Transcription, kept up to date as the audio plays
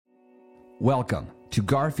Welcome to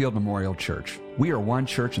Garfield Memorial Church. We are one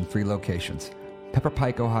church in 3 locations: Pepper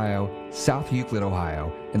Pike, Ohio, South Euclid,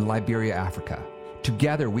 Ohio, and Liberia, Africa.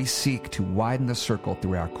 Together, we seek to widen the circle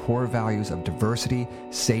through our core values of diversity,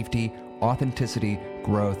 safety, authenticity,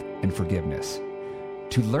 growth, and forgiveness.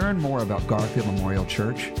 To learn more about Garfield Memorial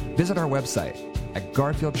Church, visit our website at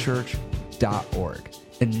garfieldchurch.org.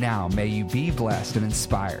 And now, may you be blessed and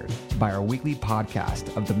inspired by our weekly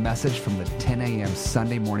podcast of the message from the 10 a.m.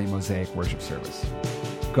 Sunday morning Mosaic worship service.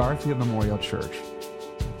 Garfield Memorial Church,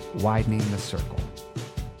 widening the circle.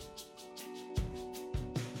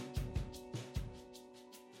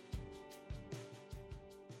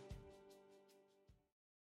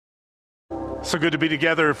 So good to be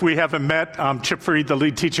together. If we haven't met, I'm Chip Freed, the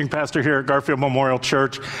lead teaching pastor here at Garfield Memorial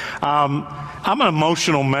Church. I'm an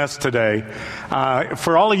emotional mess today.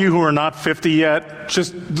 For all of you who are not 50 yet,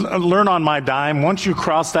 just learn on my dime. Once you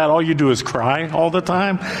cross that, all you do is cry all the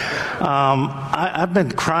time. I've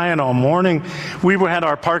been crying all morning. We had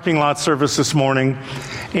our parking lot service this morning,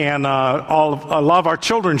 and a lot of our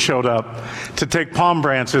children showed up to take palm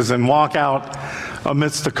branches and walk out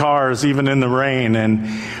amidst the cars, even in the rain. And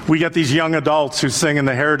we got these young adults who sing in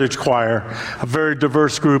the Heritage Choir, a very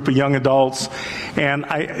diverse group of young adults, and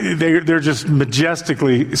they're just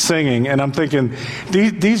majestically singing. And I'm thinking,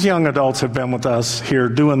 these young adults have been with us here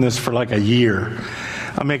doing this for like a year.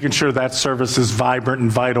 I'm making sure that service is vibrant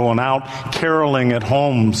and vital, and out caroling at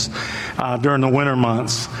homes during the winter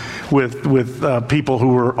months with people who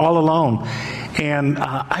were all alone. And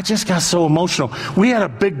I just got so emotional. We had a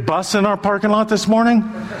big bus in our parking lot this morning.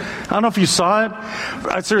 I don't know if you saw it.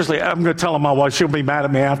 Seriously, I'm going to tell my wife. She'll be mad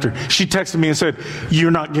at me after. She texted me and said,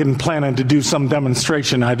 "You're not planning to do some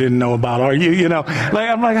demonstration I didn't know about, are you?"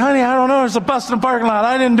 I'm like, "Honey, I don't know. There's a bus in the parking lot.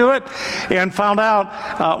 I didn't do it." And found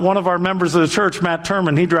out one of our members of the church, Matt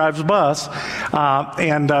Turman, he drives a bus.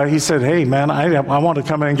 And he said, "Hey, man, I want to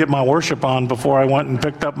come in and get my worship on before I went and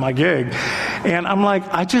picked up my gig." And I'm like,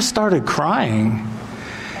 I just started crying.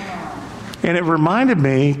 And it reminded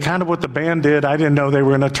me kind of what the band did. I didn't know they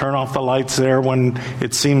were going to turn off the lights there when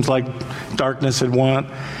it seems like darkness had won.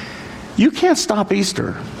 You can't stop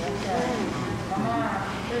Easter.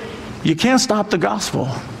 You can't stop the gospel.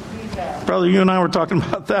 Brother, you and I were talking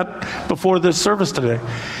about that before this service today.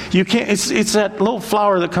 You can't. It's that little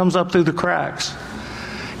flower that comes up through the cracks.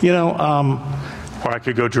 Or I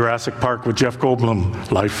could go Jurassic Park with Jeff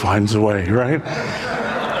Goldblum. Life finds a way, right?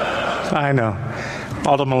 I know.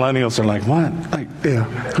 All the millennials are like, what?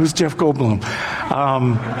 Who's Jeff Goldblum?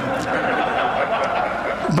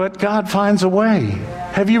 But God finds a way.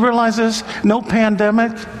 Have you realized this? No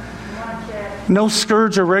pandemic, no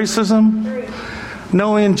scourge of racism,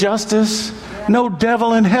 no injustice, no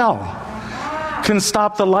devil in hell can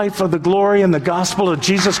stop the life of the glory and the gospel of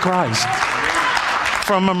Jesus Christ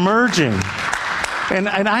from emerging. And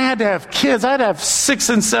I had to have kids. I had to have 6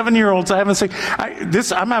 and 7-year-olds. I haven't seen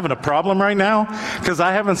I'm having a problem right now because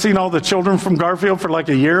I haven't seen all the children from Garfield for like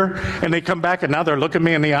a year, and they come back and now they're looking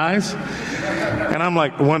me in the eyes, and I'm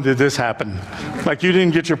like, when did this happen? Like, you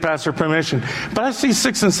didn't get your pastor permission. But I see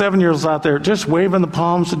 6 and 7-year-olds out there just waving the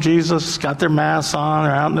palms of Jesus, got their masks on,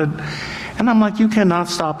 or out and I'm like, you cannot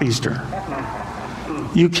stop Easter.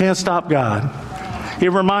 You can't stop God.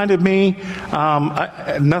 It reminded me,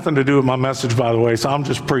 nothing to do with my message, by the way, so I'm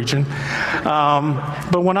just preaching.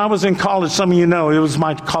 But when I was in college, some of you know, it was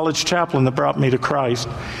my college chaplain that brought me to Christ.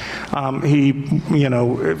 He,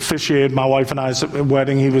 officiated my wife and I's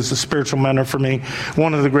wedding. He was a spiritual mentor for me.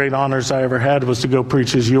 One of the great honors I ever had was to go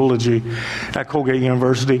preach his eulogy at Colgate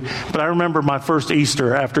University. But I remember my first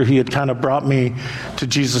Easter after he had kind of brought me to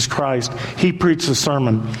Jesus Christ. He preached a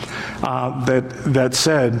sermon that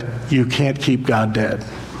said, "You can't keep God dead."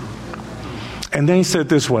 And then he said it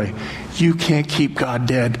this way: you can't keep God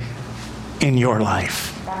dead in your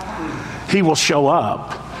life. He will show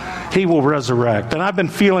up. He will resurrect. And I've been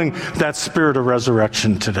feeling that spirit of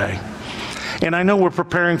resurrection today. And I know we're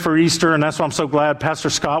preparing for Easter, and that's why I'm so glad Pastor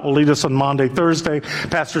Scott will lead us on Maundy, Thursday.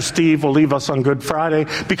 Pastor Steve will lead us on Good Friday,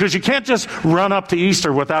 because you can't just run up to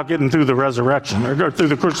Easter without getting through the resurrection or through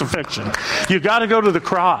the crucifixion. You got to go to the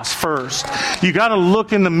cross first. You got to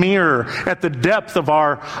look in the mirror at the depth of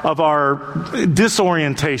our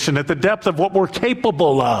disorientation, at the depth of what we're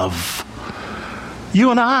capable of. You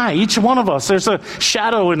and I, each one of us, there's a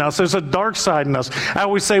shadow in us. There's a dark side in us. I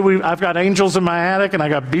always say I've got angels in my attic and I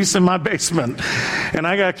got beasts in my basement. And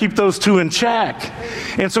I got to keep those two in check.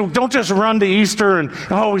 And so don't just run to Easter and,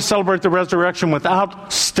 we celebrate the resurrection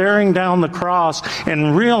without staring down the cross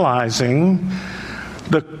and realizing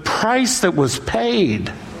the price that was paid.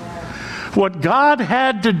 What God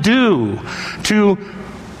had to do to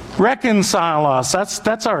Reconcile us.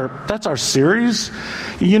 That's our series.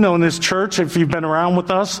 You know, in this church, if you've been around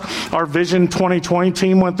with us, our Vision 2020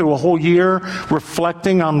 team went through a whole year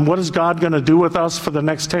reflecting on what is God going to do with us for the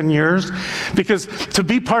next 10 years. Because to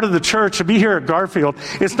be part of the church, to be here at Garfield,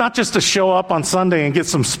 it's not just to show up on Sunday and get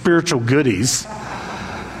some spiritual goodies.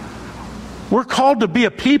 We're called to be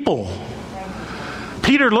a people.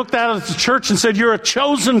 Peter looked out at the church and said, "You're a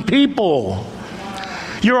chosen people.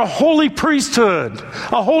 You're a holy priesthood,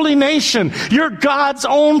 a holy nation. You're God's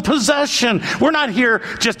own possession." We're not here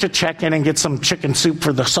just to check in and get some chicken soup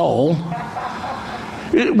for the soul.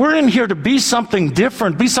 We're in here to be something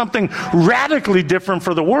different, be something radically different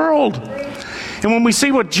for the world. And when we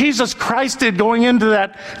see what Jesus Christ did going into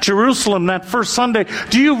that Jerusalem that first Sunday,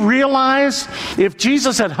 do you realize if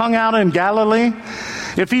Jesus had hung out in Galilee,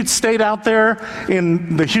 if he'd stayed out there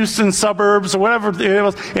in the Houston suburbs or whatever it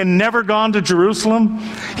was and never gone to Jerusalem,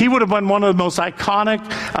 he would have been one of the most iconic,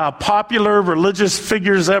 popular religious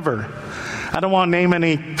figures ever. I don't want to name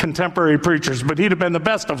any contemporary preachers, but he'd have been the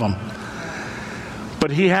best of them. But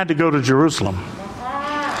he had to go to Jerusalem.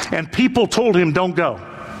 And people told him, "Don't go."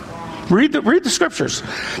 Read the scriptures.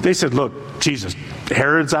 They said, "Look, Jesus,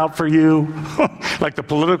 Herod's out for you. Like the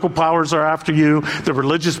political powers are after you. The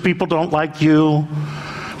religious people don't like you.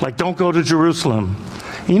 Like, don't go to Jerusalem."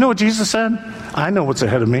 And you know what Jesus said? "I know what's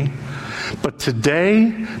ahead of me. But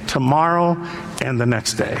today, tomorrow, and the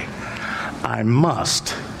next day, I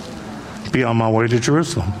must be on my way to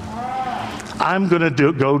Jerusalem. I'm going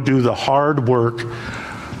to go do the hard work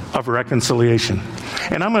of reconciliation."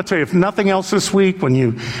 And I'm going to tell you, if nothing else this week,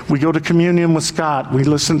 when we go to communion with Scott, we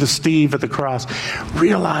listen to Steve at the cross,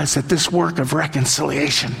 realize that this work of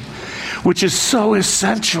reconciliation, which is so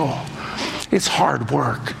essential, it's hard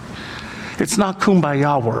work. It's not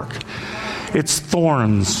kumbaya work. It's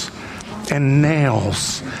thorns and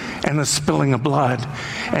nails and the spilling of blood.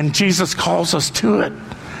 And Jesus calls us to it.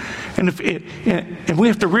 And we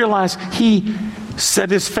have to realize he set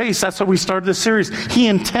his face. That's why we started this series. He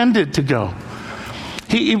intended to go.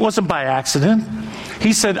 It wasn't by accident.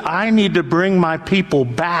 He said, "I need to bring my people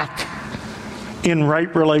back in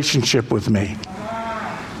right relationship with me."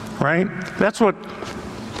 Right? That's what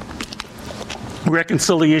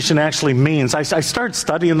reconciliation actually means. I started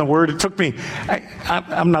studying the word. It took me,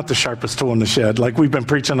 I'm not the sharpest tool in the shed. Like, we've been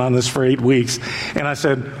preaching on this for 8 weeks. And I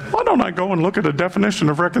said, why don't I go and look at a definition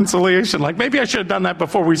of reconciliation? Like, maybe I should have done that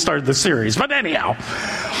before we started the series. But anyhow,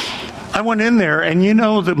 I went in there, and you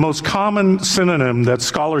know the most common synonym that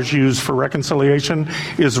scholars use for reconciliation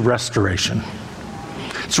is restoration.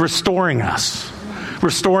 It's restoring us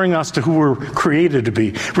to who we're created to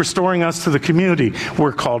be, restoring us to the community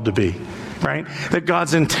we're called to be, right? That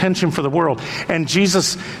God's intention for the world. And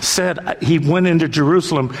Jesus said he went into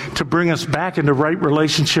Jerusalem to bring us back into right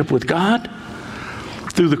relationship with God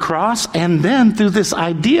through the cross, and then through this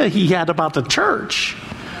idea he had about the church,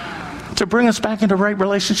 to bring us back into right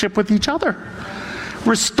relationship with each other,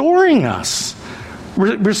 restoring us,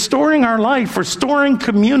 restoring our life, restoring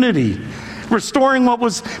community, restoring what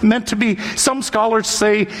was meant to be. Some scholars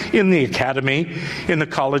say in the academy, in the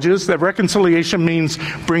colleges, that reconciliation means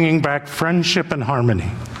bringing back friendship and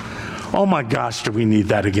harmony. Oh my gosh, do we need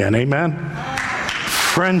that again? Amen?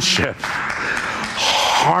 Friendship,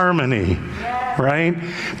 harmony, right?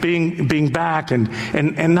 Being back and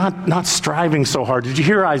not striving so hard. Did you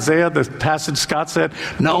hear Isaiah, the passage Scott said?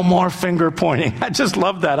 No more finger pointing. I just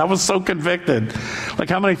love that. I was so convicted. Like,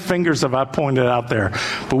 how many fingers have I pointed out there?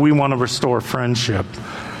 But we want to restore friendship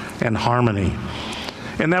and harmony.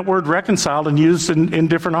 And that word reconciled and used in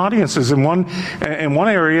different audiences. In one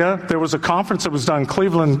area, there was a conference that was done in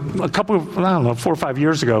Cleveland 4 or 5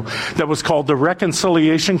 years ago that was called the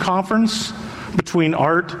Reconciliation Conference between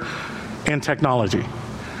art and technology.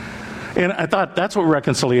 And I thought that's what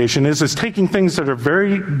reconciliation is taking things that are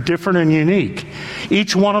very different and unique.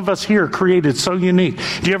 Each one of us here created so unique.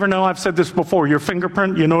 Do you ever know, I've said this before, your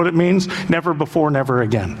fingerprint, you know what it means? Never before, never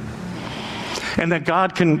again. And that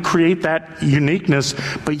God can create that uniqueness,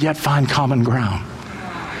 but yet find common ground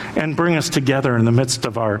and bring us together in the midst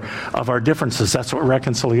of our differences. That's what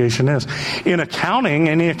reconciliation is. In accounting,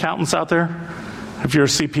 any accountants out there? If you're a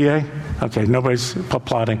CPA? Okay, nobody's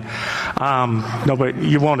applauding. Nobody,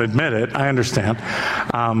 you won't admit it, I understand.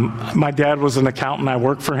 My dad was an accountant. I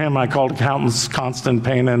worked for him. I called accountants constant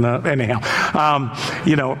pain anyhow.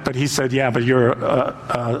 But he said, yeah, but you're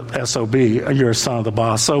a SOB. You're a son of the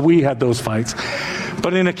boss. So we had those fights.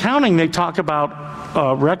 But in accounting, they talk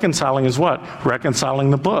about reconciling is what?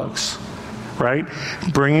 Reconciling the books, right?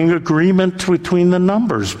 Bringing agreement between the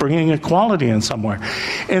numbers, bringing equality in somewhere.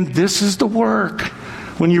 And this is the work.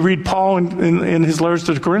 When you read Paul in his letters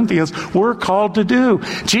to the Corinthians, we're called to do.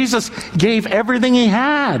 Jesus gave everything he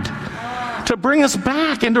had to bring us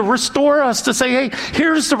back and to restore us, to say, hey,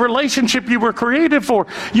 here's the relationship you were created for.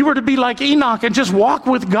 You were to be like Enoch and just walk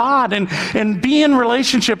with God and be in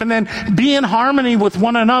relationship and then be in harmony with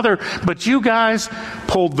one another. But you guys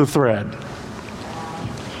pulled the thread.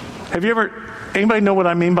 Anybody know what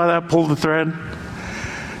I mean by that, pull the thread?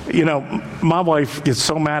 You know, my wife gets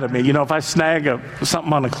so mad at me. You know, if I snag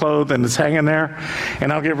something on the clothes and it's hanging there,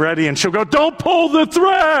 and I'll get ready, and she'll go, don't pull the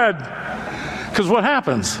thread! Because what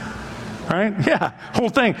happens? Right? Yeah, whole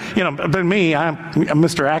thing. You know, but me, I'm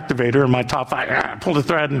Mr. Activator in my top 5. Pull the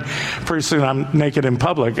thread, and pretty soon I'm naked in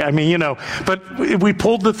public. I mean, you know, but we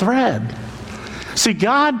pulled the thread. See,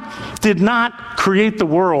 God did not create the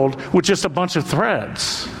world with just a bunch of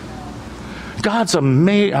threads. God's a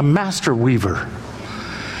master weaver.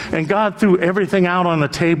 And God threw everything out on the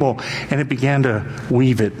table, and it began to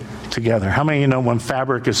weave it together. How many of you know when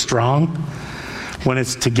fabric is strong, when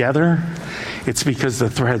it's together, it's because the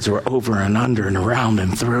threads are over and under and around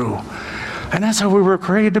and through. And that's how we were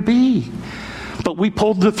created to be. But we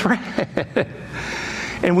pulled the thread,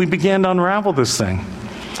 and we began to unravel this thing.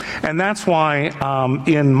 And that's why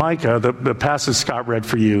in Micah, the passage Scott read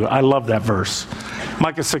for you, I love that verse.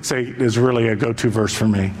 Micah 6:8 is really a go-to verse for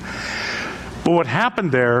me. But what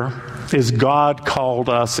happened there is God called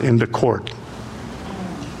us into court.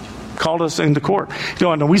 Called us into court. You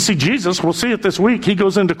know, and we see Jesus, we'll see it this week, he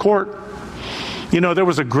goes into court. You know, there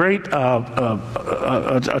was a great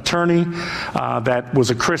attorney that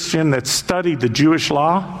was a Christian that studied the Jewish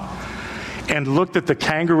law and looked at the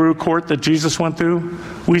kangaroo court that Jesus went through.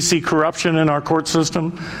 We see corruption in our court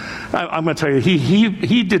system. I'm going to tell you,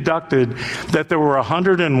 he deducted that there were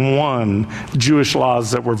 101 Jewish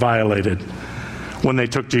laws that were violated when they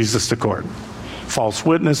took Jesus to court. False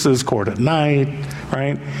witnesses, court at night,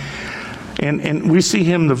 right? And we see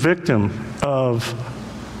him the victim of,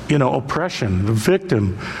 you know, oppression, the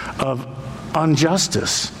victim of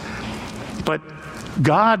injustice. But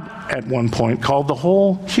God, at one point, called the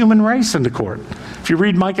whole human race into court. If you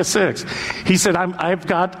read Micah 6, he said, I've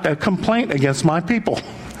got a complaint against my people.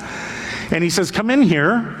 And he says, come in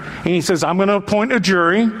here. And he says, I'm going to appoint a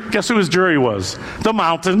jury. Guess who his jury was? The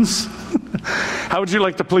mountains. How would you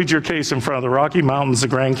like to plead your case in front of the Rocky Mountains, the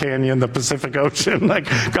Grand Canyon, the Pacific Ocean? Like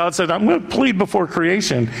God said, I'm going to plead before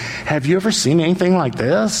creation. Have you ever seen anything like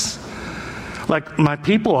this? Like my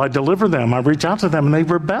people, I deliver them. I reach out to them and they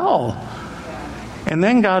rebel. And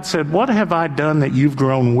then God said, what have I done that you've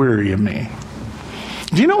grown weary of me?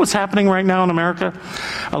 Do you know what's happening right now in America?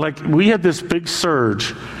 Like we had this big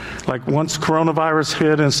surge. Like once coronavirus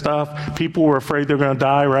hit and stuff, people were afraid they're going to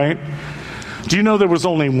die, right? Do you know there was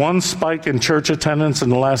only one spike in church attendance in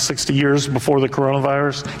the last 60 years before the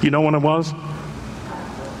coronavirus? You know when it was?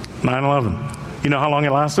 9/11. You know how long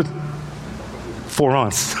it lasted? 4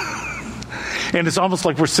 months. And it's almost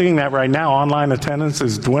like we're seeing that right now. Online attendance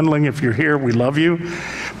is dwindling. If you're here, we love you.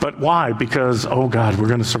 But why? Because, oh God, we're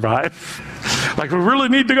going to survive. Like we really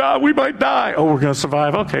need to go, we might die. Oh, we're going to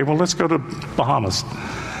survive. Okay, well, let's go to Bahamas.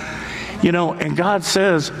 You know, and God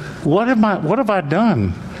says, what have I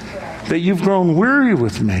done that you've grown weary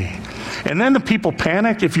with me? And then the people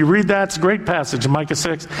panic. If you read that, it's a great passage in Micah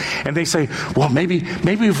 6. And they say, well, maybe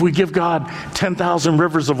if we give God 10,000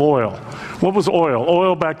 rivers of oil. What was oil?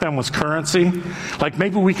 Oil back then was currency. Like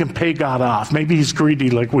maybe we can pay God off. Maybe he's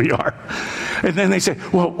greedy like we are. And then they say,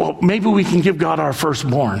 well, maybe we can give God our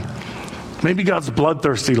firstborn. Maybe God's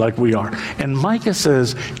bloodthirsty like we are. And Micah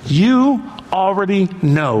says, you already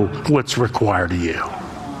know what's required of you.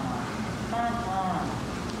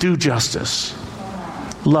 Do justice.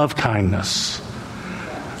 Love kindness.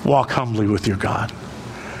 Walk humbly with your God.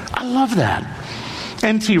 I love that.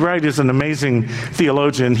 N.T. Wright is an amazing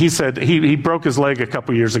theologian. He said he broke his leg a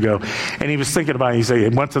couple years ago, and he was thinking about it. He said he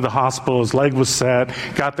went to the hospital, his leg was set,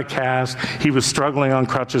 got the cast. He was struggling on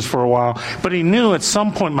crutches for a while, but he knew at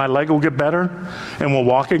some point my leg will get better and we'll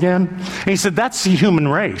walk again. And he said that's the human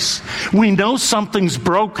race. We know something's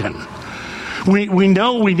broken. We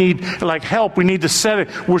know we need like help. We need to set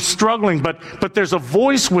it. We're struggling, but there's a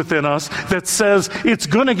voice within us that says it's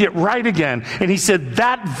going to get right again. And he said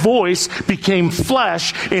that voice became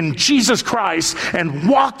flesh in Jesus Christ and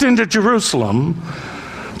walked into Jerusalem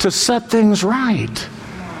to set things right.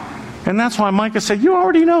 And that's why Micah said, you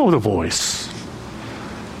already know the voice.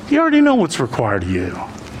 You already know what's required of you.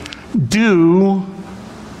 Do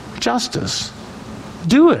justice.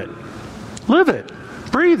 Do it. Live it.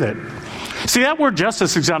 Breathe it. See, that word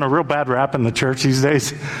justice has gotten a real bad rap in the church these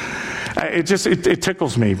days. It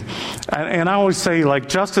tickles me. And I always say, like,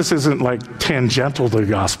 justice isn't like tangential to the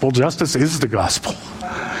gospel. Justice is the gospel.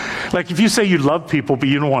 Like, if you say you love people, but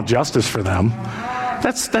you don't want justice for them,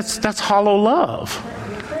 that's hollow love,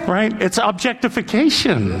 right? It's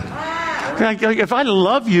objectification. Like if I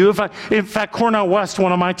love you, in fact, Cornel West,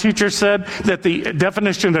 one of my teachers, said that the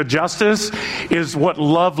definition of justice is what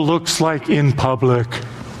love looks like in public.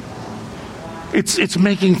 It's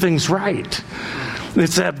making things right.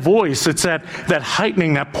 It's that voice. It's that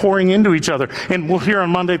heightening, that pouring into each other. And we'll hear on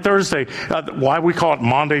Monday, Thursday, why we call it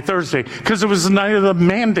Maundy Thursday, because it was the night of the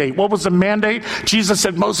mandate. What was the mandate? Jesus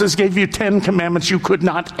said, Moses gave you 10 commandments. You could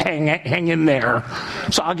not hang in there.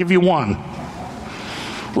 So I'll give you one.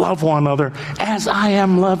 Love one another as I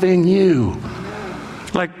am loving you.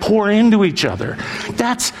 Like, pour into each other.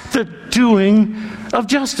 That's the doing of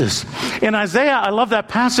justice. In Isaiah, I love that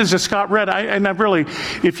passage that Scott read.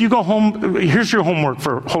 If you go home, here's your homework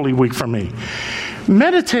for Holy Week from me.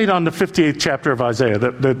 Meditate on the 58th chapter of Isaiah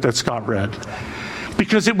that Scott read.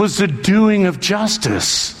 Because it was the doing of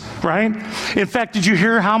justice. Right? In fact, did you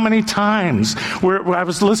hear how many times where I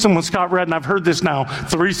was listening when Scott read, and I've heard this now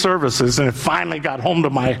 3 services, and it finally got home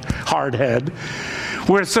to my hard head,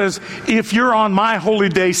 where it says, if you're on my holy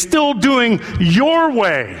day still doing your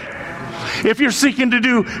way, if you're seeking to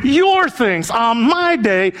do your things on my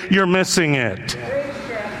day, you're missing it.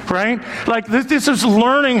 Right? Like, this is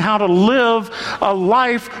learning how to live a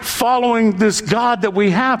life following this God that we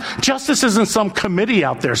have. Justice isn't some committee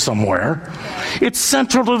out there somewhere. It's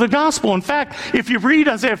central to the gospel. In fact, if you read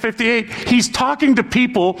Isaiah 58, he's talking to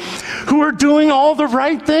people who are doing all the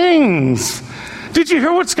right things. Did you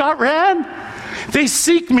hear what Scott read? They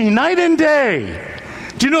seek me night and day.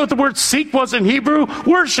 Do you know what the word seek was in Hebrew?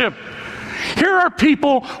 Worship. Here are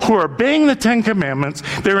people who are obeying the 10 Commandments.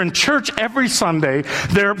 They're in church every Sunday.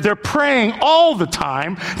 They're praying all the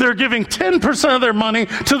time. They're giving 10% of their money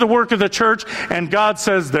to the work of the church. And God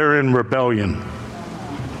says they're in rebellion.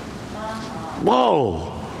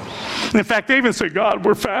 Whoa. In fact, they even say, God,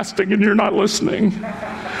 we're fasting and you're not listening.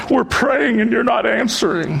 We're praying and you're not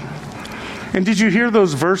answering. And did you hear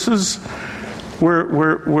those verses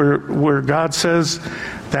where God says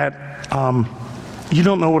that you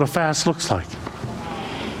don't know what a fast looks like?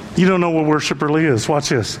 You don't know what worship really is. Watch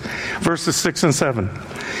this. Verses 6 and 7.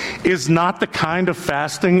 Is not the kind of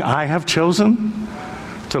fasting I have chosen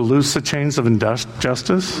to loose the chains of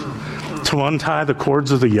injustice, to untie the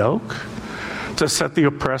cords of the yoke, to set the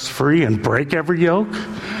oppressed free and break every yoke?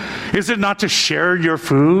 Is it not to share your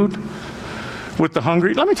food with the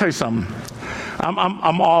hungry? Let me tell you something.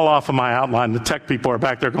 I'm all off of my outline. The tech people are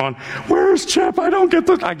back there going, where's Chip? I don't get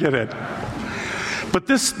this. I get it. But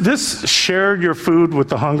this share your food with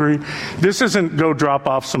the hungry, this isn't go drop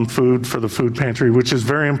off some food for the food pantry, which is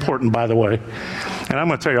very important, by the way. And I'm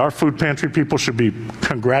going to tell you, our food pantry people should be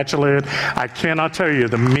congratulated. I cannot tell you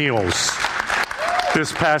the meals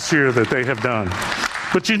this past year that they have done.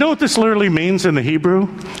 But you know what this literally means in the Hebrew?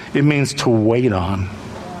 It means to wait on.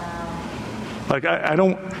 Like, I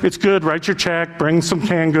don't, it's good, write your check, bring some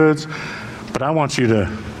canned goods, but I want you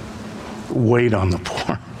to wait on the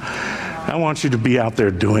poor. I want you to be out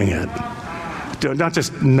there doing it. Not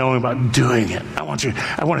just knowing about doing it. I want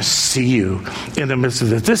to see you in the midst of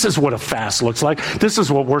this. This is what a fast looks like. This is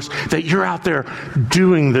what works, that you're out there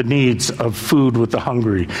doing the needs of food with the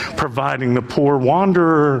hungry, providing the poor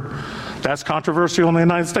wanderer. That's controversial in the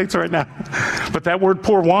United States right now. But that word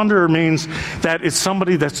poor wanderer means that it's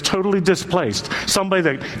somebody that's totally displaced, somebody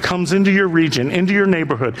that comes into your region, into your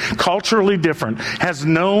neighborhood, culturally different,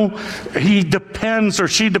 he depends or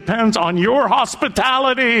she depends on your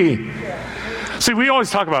hospitality. See, we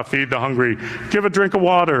always talk about feed the hungry, give a drink of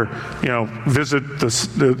water, visit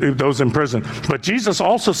those in prison. But Jesus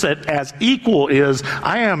also said, as equal is,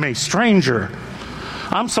 I am a stranger.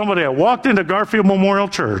 I'm somebody that walked into Garfield Memorial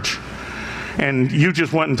Church, and you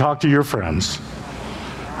just went and talked to your friends,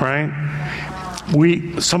 right?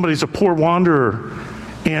 Somebody's a poor wanderer,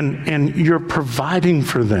 and you're providing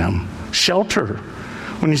for them shelter.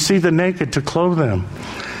 When you see the naked, to clothe them.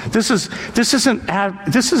 This isn't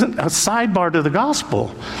a sidebar to the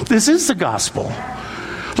gospel. This is the gospel.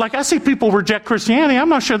 Like, I see people reject Christianity. I'm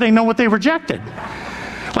not sure they know what they rejected.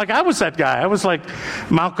 Like, I was that guy. I was like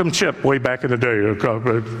Malcolm Chipp way back in the day.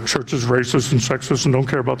 Church is racist and sexist and don't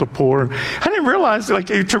care about the poor. I didn't realize,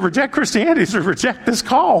 to reject Christianity is to reject this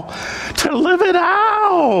call, to live it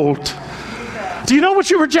out. Do you know what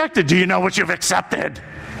you rejected? Do you know what you've accepted?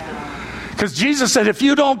 Because Jesus said, if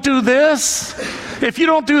you don't do this,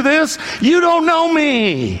 you don't know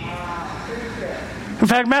me. In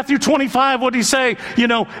fact, Matthew 25, what did he say?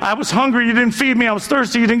 I was hungry, you didn't feed me. I was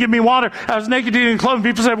thirsty, you didn't give me water. I was naked, you didn't clothe me.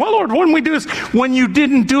 People say, well, Lord, wouldn't we do this? When you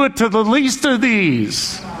didn't do it to the least of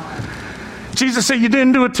these. Jesus said, you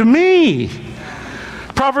didn't do it to me.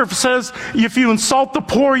 Proverbs says, if you insult the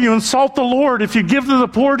poor, you insult the Lord. If you give to the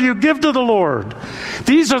poor, you give to the Lord.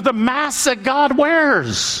 These are the masks that God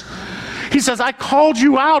wears. He says, I called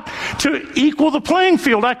you out to equal the playing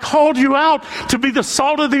field. I called you out to be the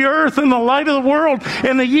salt of the earth and the light of the world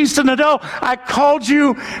and the yeast in the dough. I called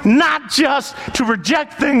you not just to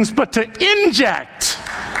reject things, but to inject.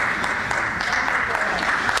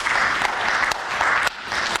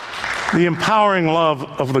 The empowering love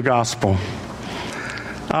of the gospel.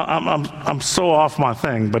 I'm so off my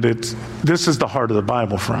thing, but this is the heart of the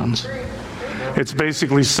Bible, friends. It's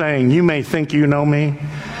basically saying, you may think you know me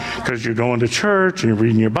because you're going to church and you're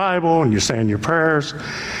reading your Bible and you're saying your prayers,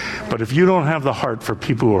 but if you don't have the heart for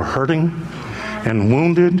people who are hurting and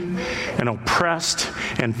wounded and oppressed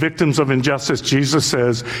and victims of injustice, Jesus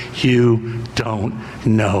says, you don't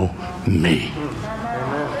know me.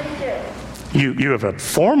 You have a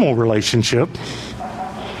formal relationship,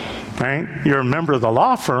 right? You're a member of the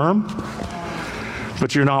law firm,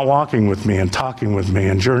 but you're not walking with me and talking with me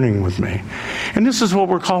and journeying with me. And this is what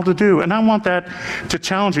we're called to do. And I want that to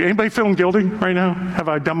challenge you. Anybody feeling guilty right now? Have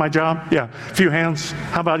I done my job? Yeah, a few hands.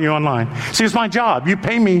 How about you online? See, it's my job. You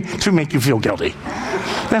pay me to make you feel guilty.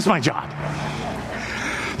 That's my job.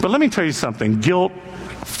 But let me tell you something. Guilt,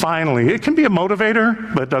 finally, it can be a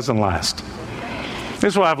motivator, but it doesn't last.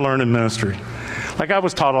 This is what I've learned in ministry. Like I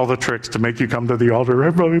was taught all the tricks to make you come to the altar.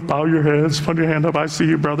 Everybody bow your heads, put your hand up, I see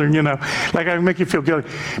you, brother, Like I make you feel guilty.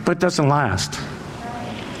 But it doesn't last.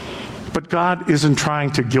 But God isn't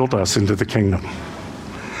trying to guilt us into the kingdom.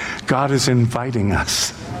 God is inviting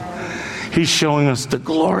us. He's showing us the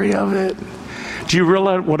glory of it. Do you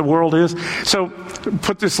realize what a world is? So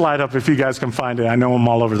put this slide up if you guys can find it. I know I'm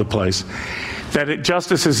all over the place. That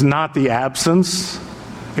justice is not the absence.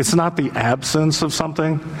 It's not the absence of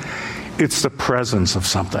something. It's the presence of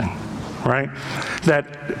something, right?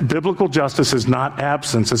 That biblical justice is not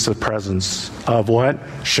absence, it's the presence of what?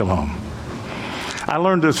 Shalom. I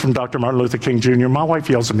learned this from Dr. Martin Luther King Jr. My wife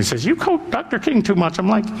yells at me, says, you quote Dr. King too much. I'm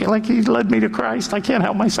like he led me to Christ. I can't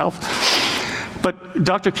help myself. But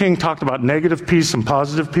Dr. King talked about negative peace and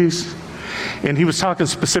positive peace. And he was talking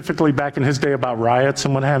specifically back in his day about riots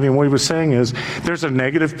and what have you. And what he was saying is there's a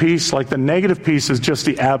negative peace. Like the negative peace is just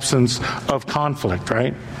the absence of conflict,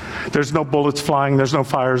 right? There's no bullets flying. There's no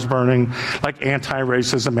fires burning. Like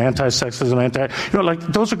anti-racism, anti-sexism, like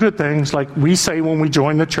those are good things. Like we say when we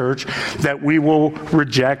join the church that we will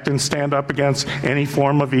reject and stand up against any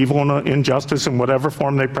form of evil and injustice in whatever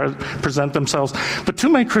form they present themselves. But too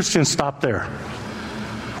many Christians stop there.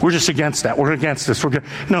 We're just against that. We're against this.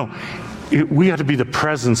 No, we have to be the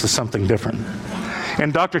presence of something different.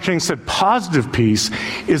 And Dr. King said positive peace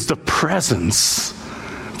is the presence,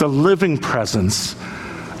 the living presence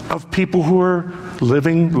of people who are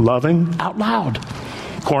living, loving out loud.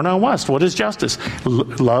 Cornell West, what is justice?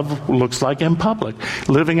 Love looks like in public.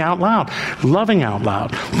 Living out loud. Loving out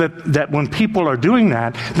loud. That when people are doing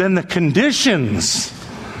that, then the conditions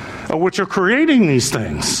of which are creating these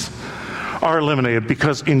things are eliminated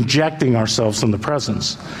because injecting ourselves in the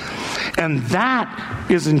presence. And that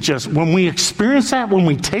isn't just, when we experience that, when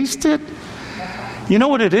we taste it, you know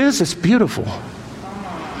what it is? It's beautiful.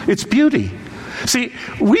 It's beauty. See,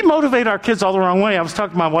 we motivate our kids all the wrong way. I was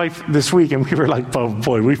talking to my wife this week, and we were like, oh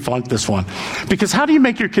boy, we flunked this one. Because how do you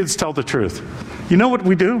make your kids tell the truth? You know what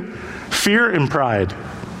we do? Fear and pride.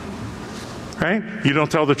 Right? You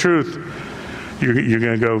don't tell the truth, you're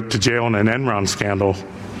going to go to jail in an Enron scandal.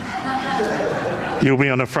 You'll be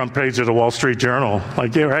on the front page of the Wall Street Journal.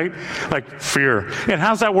 Like, yeah, right? Like fear. And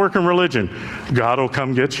how's that work in religion? God will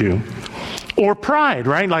come get you. Or pride,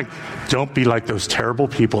 right? Like, don't be like those terrible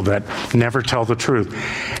people that never tell the truth.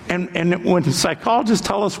 And when psychologists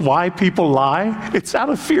tell us why people lie, it's out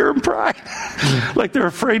of fear and pride. Like they're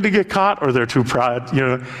afraid to get caught or they're too proud,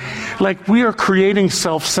 Like we are creating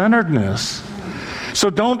self-centeredness. So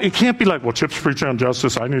it can't be like, well, Chip's preaching on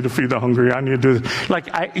justice. I need to feed the hungry. I need to do this. Like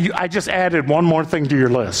I just added one more thing to your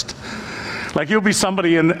list. Like you'll be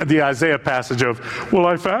somebody in the Isaiah passage of, well,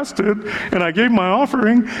 I fasted and I gave my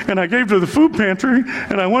offering and I gave to the food pantry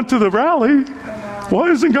and I went to the rally. Why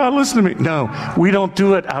isn't God listening to me? No, we don't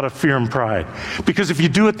do it out of fear and pride. Because if you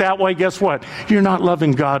do it that way, guess what? You're not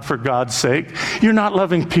loving God for God's sake. You're not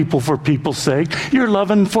loving people for people's sake. You're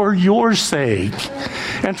loving for your sake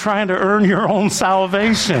and trying to earn your own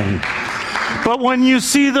salvation. But when you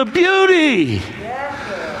see the beauty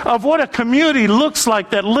of what a community looks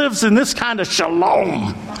like that lives in this kind of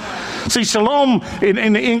shalom, See, shalom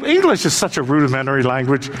in English is such a rudimentary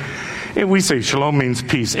language. And we say shalom means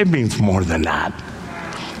peace. It means more than that.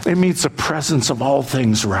 It means the presence of all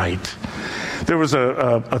things right. There was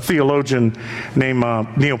a theologian named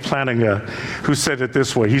Neil Plantinga who said it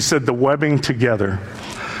this way. He said, the webbing together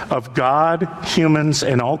of God, humans,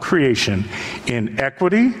 and all creation in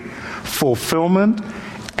equity, fulfillment,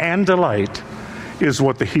 and delight is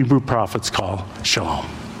what the Hebrew prophets call shalom.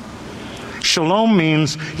 Shalom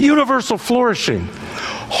means universal flourishing,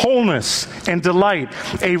 wholeness, and delight,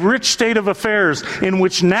 a rich state of affairs in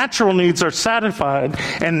which natural needs are satisfied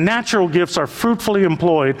and natural gifts are fruitfully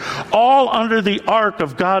employed, all under the arc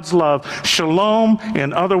of God's love. Shalom,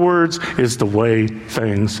 in other words, is the way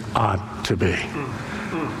things ought to be.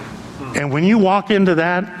 And when you walk into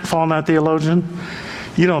that, fallen out theologian,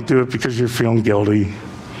 you don't do it because you're feeling guilty.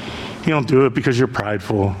 You don't do it because you're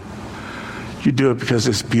prideful. You do it because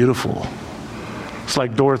it's beautiful. It's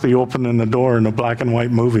like Dorothy opening the door in a black and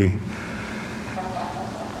white movie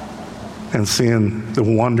and seeing the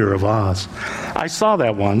wonder of Oz. I saw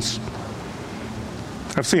that once.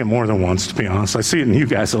 I've seen it more than once, to be honest. I see it in you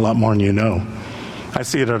guys a lot more than you know. I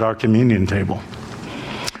see it at our communion table.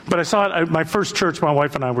 But I saw it at my first church my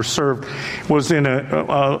wife and I were served was in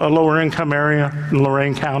a lower income area in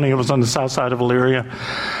Lorain County. It was on the south side of Elyria.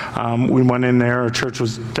 We went in there. Our church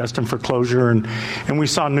was destined for closure, and we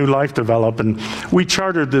saw New Life develop. And we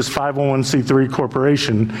chartered this 501c3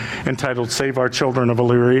 corporation entitled Save Our Children of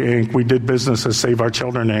Elyria, Inc. We did business as Save Our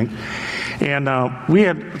Children, Inc. And we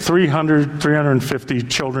had 350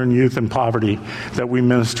 children, youth in poverty that we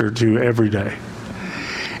ministered to every day.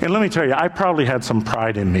 And let me tell you, I probably had some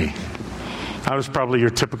pride in me. I was probably your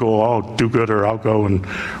typical, do-gooder, I'll go and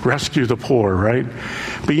rescue the poor, right?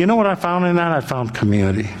 But you know what I found in that? I found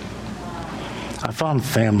community. I found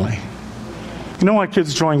family. You know why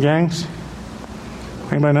kids join gangs?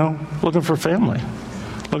 Anybody know? Looking for family.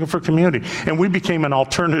 Looking for community. And we became an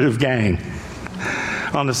alternative gang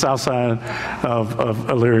on the south side of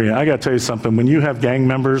Elyria. I got to tell you something. When you have gang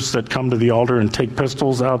members that come to the altar and take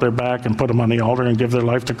pistols out of their back and put them on the altar and give their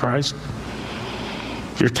life to Christ,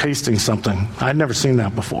 you're tasting something. I'd never seen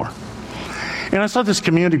that before. And I saw this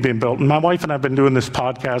community being built. And my wife and I have been doing this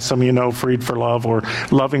podcast, some of you know, Freed for Love or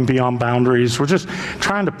Loving Beyond Boundaries. We're just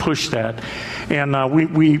trying to push that. And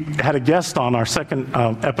we had a guest on our second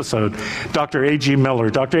episode, Dr. A.G. Miller.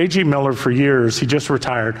 Dr. A.G. Miller, for years, he just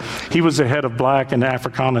retired. He was the head of Black and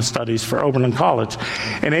Africana Studies for Oberlin College.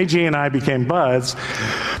 And A.G. and I became buds.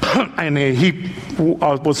 And he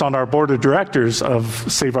was on our board of directors of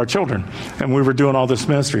Save Our Children. And we were doing all this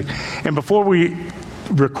ministry. And before we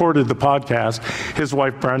recorded the podcast, his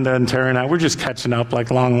wife Brenda and Terry and I were just catching up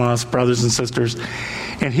like long lost brothers and sisters.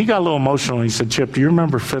 And he got a little emotional and he said, Chip, do you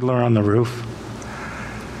remember Fiddler on the Roof?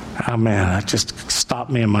 Oh man, that just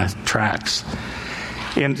stopped me in my tracks.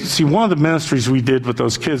 And see, one of the ministries we did with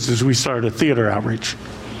those kids is we started a theater outreach.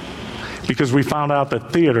 Because we found out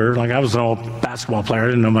that theater, like I was an old basketball player, I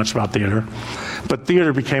didn't know much about theater, but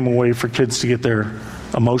theater became a way for kids to get their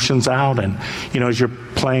emotions out. And, you know, as you're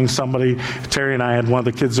playing somebody, Terry and I had one of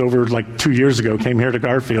the kids over like 2 years ago, came here to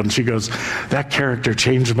Garfield, and she goes, that character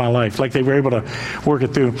changed my life. Like they were able to work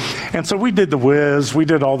it through. And so we did the whiz, we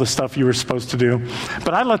did all the stuff you were supposed to do.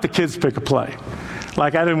 But I let the kids pick a play.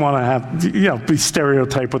 Like I didn't want to have, be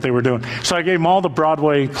stereotype what they were doing. So I gave them all the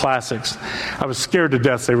Broadway classics. I was scared to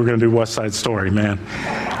death they were going to do West Side Story, man.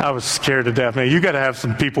 I was scared to death, man. You got to have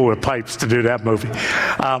some people with pipes to do that movie.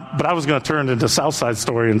 But I was going to turn it into South Side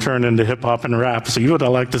Story and turn it into hip hop and rap. So you would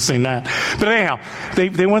have liked to see that. But anyhow,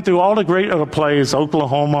 they went through all the great other plays,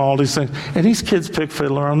 Oklahoma, all these things, and these kids picked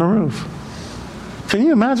Fiddler on the Roof. Can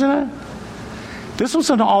you imagine that? This was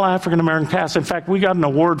an all African American cast. In fact, we got an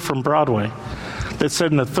award from Broadway that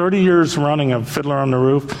said in the 30 years running of Fiddler on the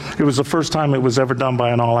Roof, it was the first time it was ever done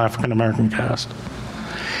by an all African American cast.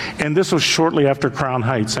 And this was shortly after Crown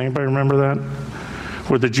Heights. Anybody remember that?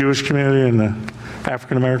 Where the Jewish community and the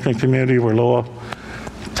African American community were a little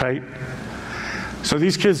tight. So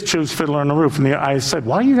these kids chose Fiddler on the Roof. And I said,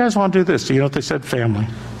 why do you guys want to do this? Do you know what they said? Family.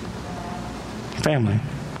 Family.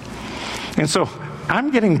 And so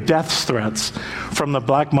I'm getting death threats from the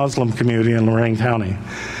Black Muslim community in Lorain County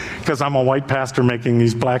because I'm a white pastor making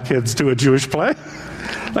these black kids do a Jewish play.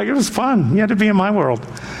 Like, it was fun. You had to be in my world.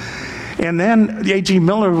 And then A.G.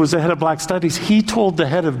 Miller was the head of Black Studies. He told the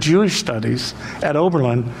head of Jewish Studies at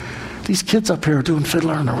Oberlin, these kids up here are doing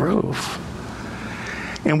Fiddler on the Roof.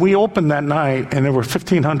 And we opened that night, and there were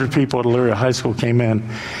 1,500 people at Elyria High School came in,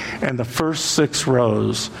 and the first 6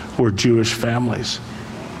 rows were Jewish families.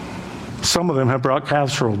 Some of them had brought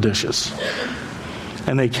casserole dishes.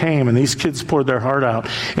 And they came, and these kids poured their heart out.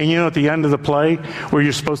 And you know, at the end of the play, where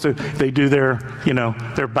you're supposed to, they do their,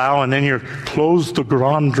 their bow, and then you're close the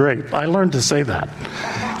grand drape. I learned to say that.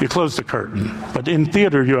 You close the curtain. But in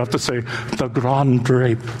theater, you have to say the grand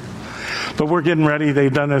drape. But we're getting ready.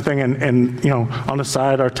 They've done their thing, and on the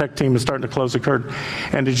side, our tech team is starting to close the curtain.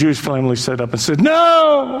 And the Jewish family stood up and said,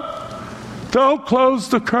 "No, don't close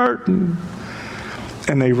the curtain."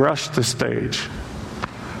 And they rushed the stage.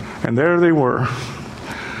 And there they were.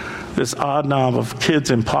 This odd knob of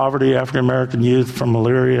kids in poverty, African-American youth from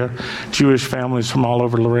Elyria, Jewish families from all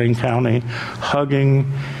over Lorain County,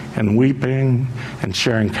 hugging and weeping and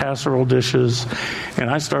sharing casserole dishes. And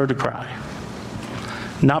I started to cry.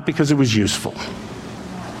 Not because it was useful.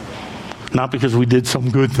 Not because we did some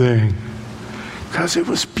good thing. Because it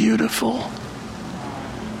was beautiful.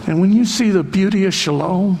 And when you see the beauty of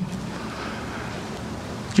shalom,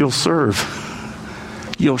 you'll serve.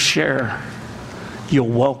 You'll share. You'll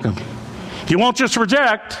welcome. You won't just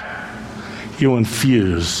reject. You'll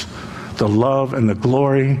infuse the love and the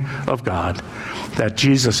glory of God that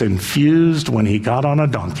Jesus infused when he got on a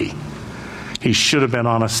donkey. He should have been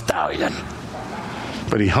on a stallion,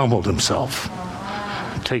 but he humbled himself,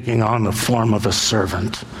 taking on the form of a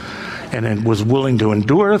servant, and was willing to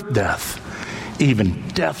endure death, even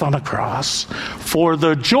death on a cross, for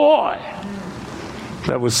the joy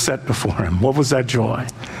that was set before him. What was that joy?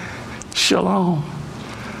 Shalom.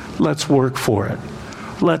 Let's work for it.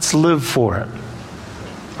 Let's live for it.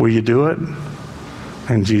 Will you do it?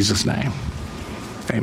 In Jesus' name.